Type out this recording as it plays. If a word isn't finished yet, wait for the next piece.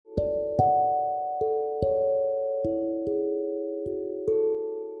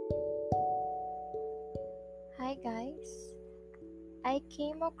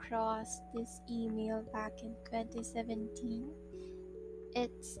came across this email back in 2017.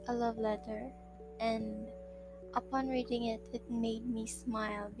 It's a love letter, and upon reading it, it made me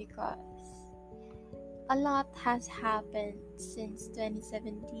smile because a lot has happened since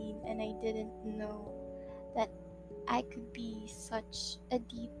 2017, and I didn't know that I could be such a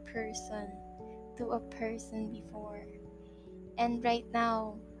deep person to a person before. And right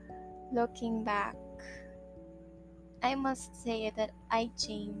now, looking back, I must say that I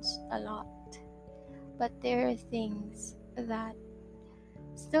changed a lot. But there are things that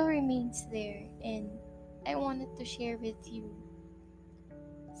still remains there, and I wanted to share with you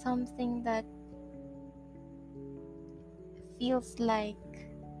something that feels like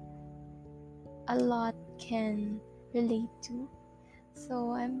a lot can relate to.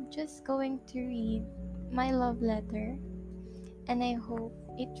 So I'm just going to read my love letter, and I hope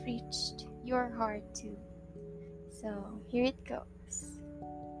it reached your heart too. So here it goes.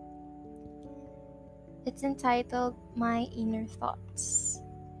 It's entitled My Inner Thoughts.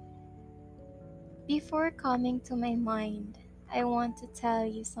 Before coming to my mind, I want to tell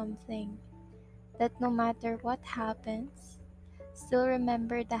you something, that no matter what happens, still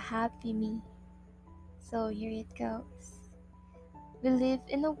remember the happy me. So here it goes. We live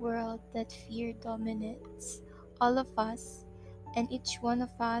in a world that fear dominates all of us, and each one of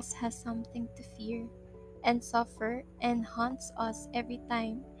us has something to fear and suffer and haunts us every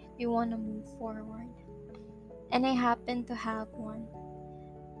time we want to move forward. And I happen to have one.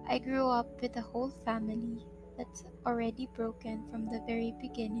 I grew up with a whole family that's already broken from the very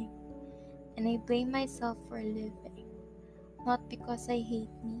beginning, and I blame myself for living, not because I hate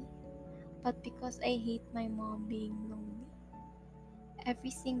me, but because I hate my mom being lonely.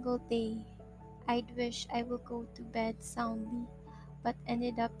 Every single day, I'd wish I would go to bed soundly, but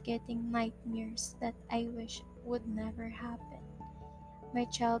ended up getting nightmares that I wish would never happen. My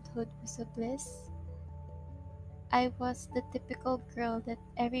childhood was a bliss. I was the typical girl that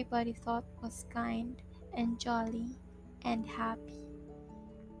everybody thought was kind and jolly and happy.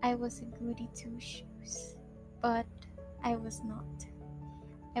 I was a goody two shoes, but I was not.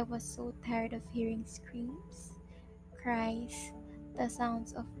 I was so tired of hearing screams, cries, the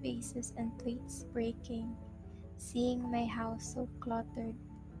sounds of vases and plates breaking, seeing my house so cluttered.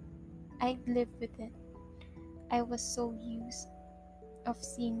 I'd live with it. I was so used of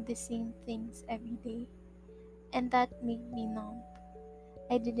seeing the same things every day, and that made me numb.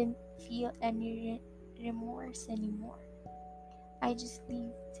 I didn't feel any remorse anymore. I just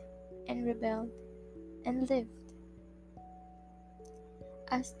lived and rebelled and lived.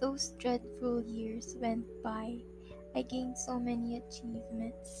 As those dreadful years went by, I gained so many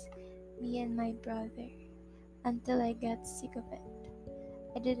achievements, me and my brother, until I got sick of it.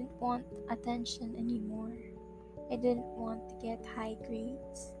 I didn't want attention anymore. I didn't want to get high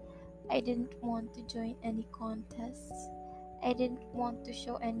grades. I didn't want to join any contests. I didn't want to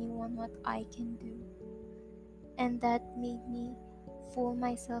show anyone what I can do. And that made me fool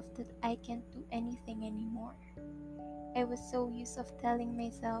myself that I can't do anything anymore. I was so used of telling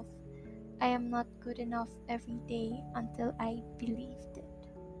myself I am not good enough every day until I believed it.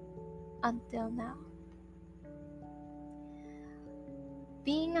 Until now.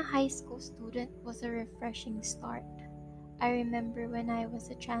 Being a high school student was a refreshing start. I remember when I was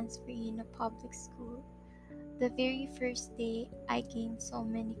a transferee in a public school, the very first day I gained so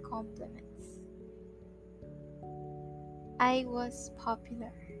many compliments. I was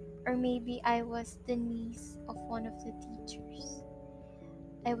popular, or maybe I was the niece of one of the teachers.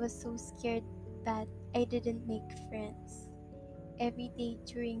 I was so scared that I didn't make friends. Every day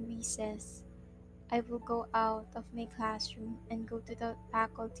during recess, I would go out of my classroom and go to the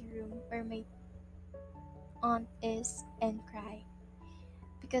faculty room where my aunt is and cry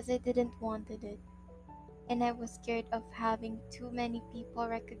because I didn't wanted it, and I was scared of having too many people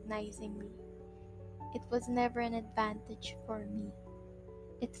recognizing me. It was never an advantage for me.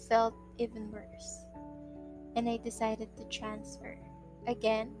 It felt even worse, and I decided to transfer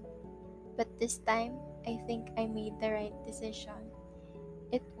again, but this time I think I made the right decision.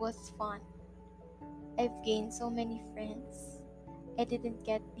 It was fun. I've gained so many friends. I didn't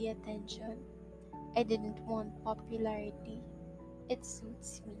get the attention. I didn't want popularity. It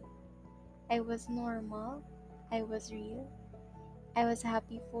suits me. I was normal. I was real. I was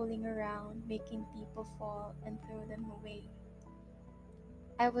happy fooling around, making people fall and throw them away.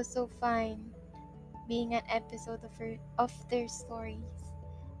 I was so fine being an episode of their stories.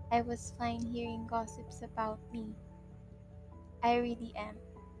 I was fine hearing gossips about me. I really am.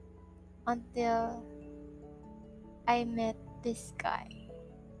 Until I met this guy.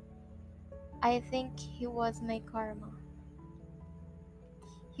 I think he was my karma.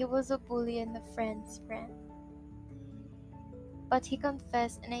 He was a bully and a friend's friend. But he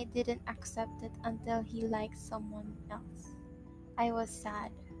confessed and I didn't accept it until he liked someone else. I was sad.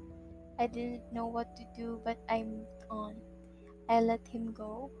 I didn't know what to do, but I moved on. I let him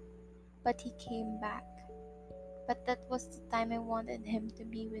go, but he came back. But that was the time I wanted him to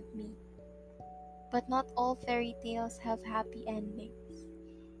be with me. But not all fairy tales have happy endings.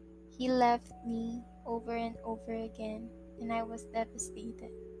 He left me over and over again, and I was devastated.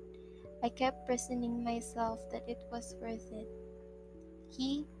 I kept reasoning myself that it was worth it.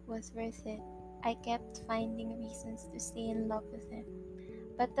 He was worth it. I kept finding reasons to stay in love with him,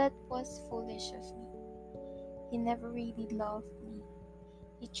 but that was foolish of me. He never really loved me.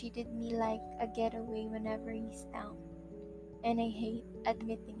 He treated me like a getaway whenever he's down, and I hate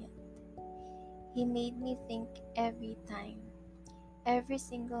admitting it. He made me think every time. Every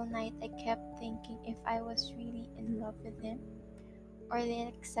single night I kept thinking if I was really in love with him, or the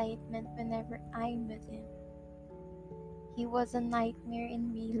excitement whenever I'm with him. He was a nightmare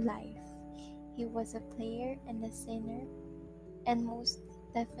in real life. He was a player and a sinner, and most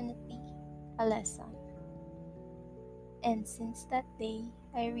definitely a lesson. And since that day,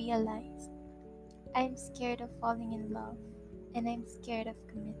 I realized I'm scared of falling in love, and I'm scared of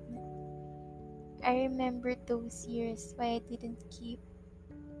commitment. I remember those years why I didn't keep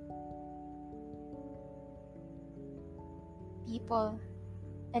people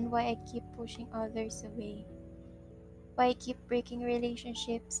and why I keep pushing others away. Why I keep breaking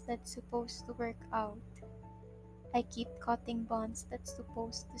relationships that's supposed to work out. I keep cutting bonds that's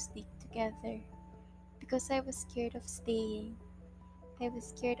supposed to stick together. Because I was scared of staying. I was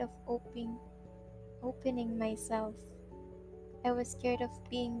scared of opening myself. I was scared of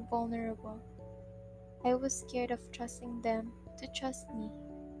being vulnerable. I was scared of trusting them to trust me.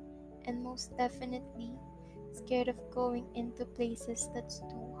 And most definitely, scared of going into places that's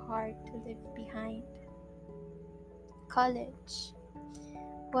too hard to leave behind. College.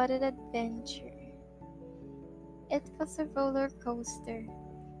 What an adventure. It was a roller coaster,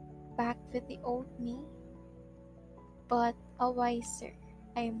 back with the old me, but a wiser,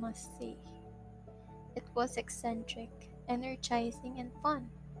 I must say. It was eccentric, energizing, and fun.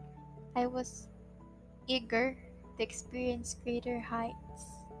 I was eager to experience greater heights,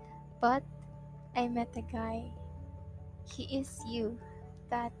 but I met a guy. He is you,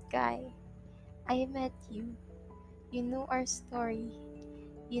 that guy. I met you. You know our story.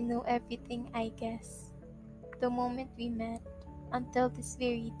 You know everything, I guess. The moment we met, until this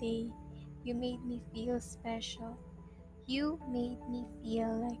very day, you made me feel special. You made me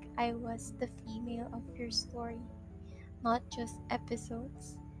feel like I was the female of your story, not just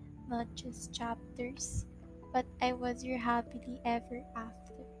episodes, not just chapters, but I was your happily ever after.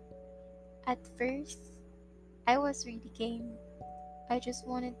 At first, I was really game. I just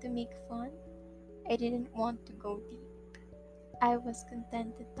wanted to make fun. I didn't want to go deep. I was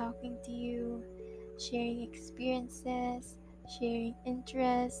contented talking to you, sharing experiences, sharing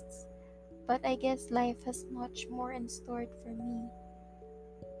interests, but I guess life has much more in store for me.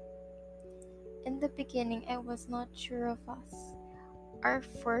 In the beginning, I was not sure of us. Our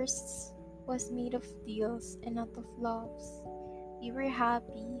firsts was made of deals and not of loves. We were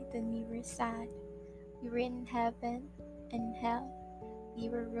happy, then we were sad. We were in heaven and hell. We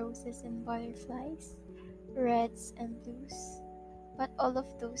were roses and butterflies, reds and blues. But all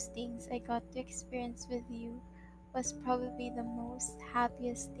of those things I got to experience with you was probably the most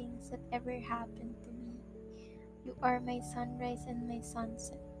happiest things that ever happened to me. You are my sunrise and my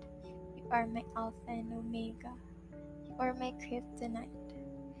sunset. You are my alpha and omega. You are my kryptonite.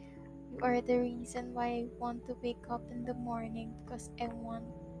 You are the reason why I want to wake up in the morning because I want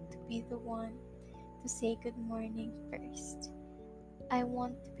to be the one to say good morning first. I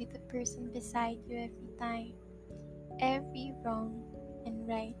want to be the person beside you every time, every wrong and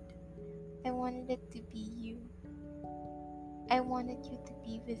right. I wanted it to be you. I wanted you to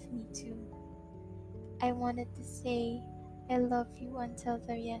be with me too. I wanted to say I love you until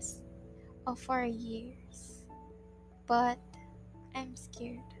the rest of our years. But I'm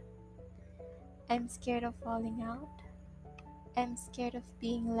scared. I'm scared of falling out. I'm scared of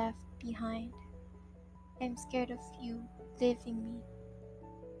being left behind. I'm scared of you leaving me.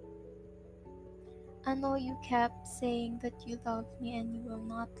 I know you kept saying that you love me and you will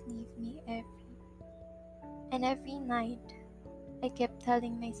not leave me every night I kept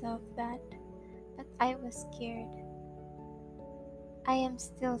telling myself that, but I was scared. I am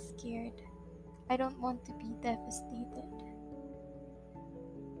still scared. I don't want to be devastated.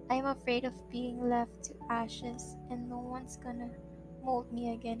 I am afraid of being left to ashes and no one's gonna mold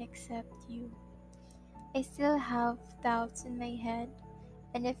me again except you. I still have doubts in my head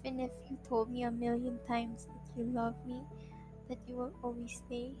And even if you told me a million times that you love me, that you will always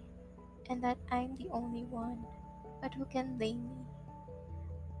stay, and that I'm the only one, but who can blame me?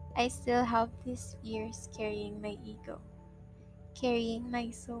 I still have these fears carrying my ego, carrying my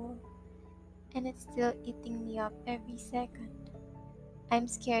soul, and it's still eating me up every second. I'm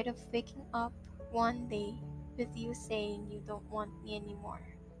scared of waking up one day with you saying you don't want me anymore.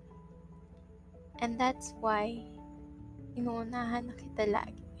 And that's why inuunahan na kita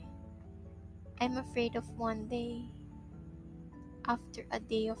lagi. I'm afraid of one day, after a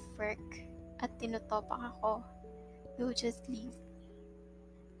day of work, at tinutopak ako, you'll just leave.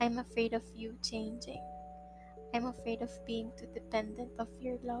 I'm afraid of you changing. I'm afraid of being too dependent of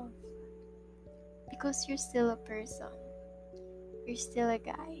your love. Because you're still a person. You're still a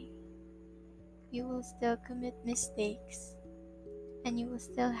guy. You will still commit mistakes. And you will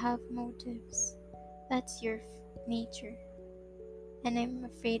still have motives. That's your nature. And I'm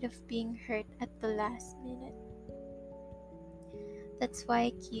afraid of being hurt at the last minute. That's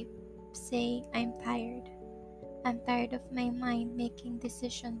why I keep saying I'm tired. I'm tired of my mind making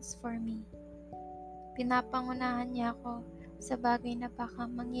decisions for me. Pinapangunahan niya ako sa bagay na baka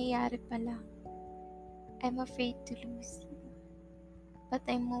mangyayari pa lang. I'm afraid to lose you. But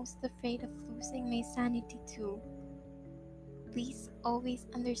I'm most afraid of losing my sanity too. Please always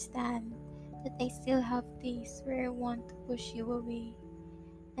understand that I still have days where I want to push you away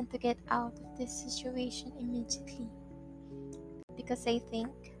and to get out of this situation immediately. Because I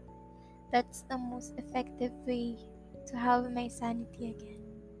think that's the most effective way to have my sanity again.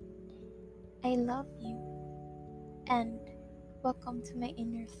 I love you, and welcome to my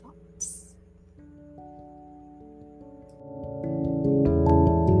inner thoughts.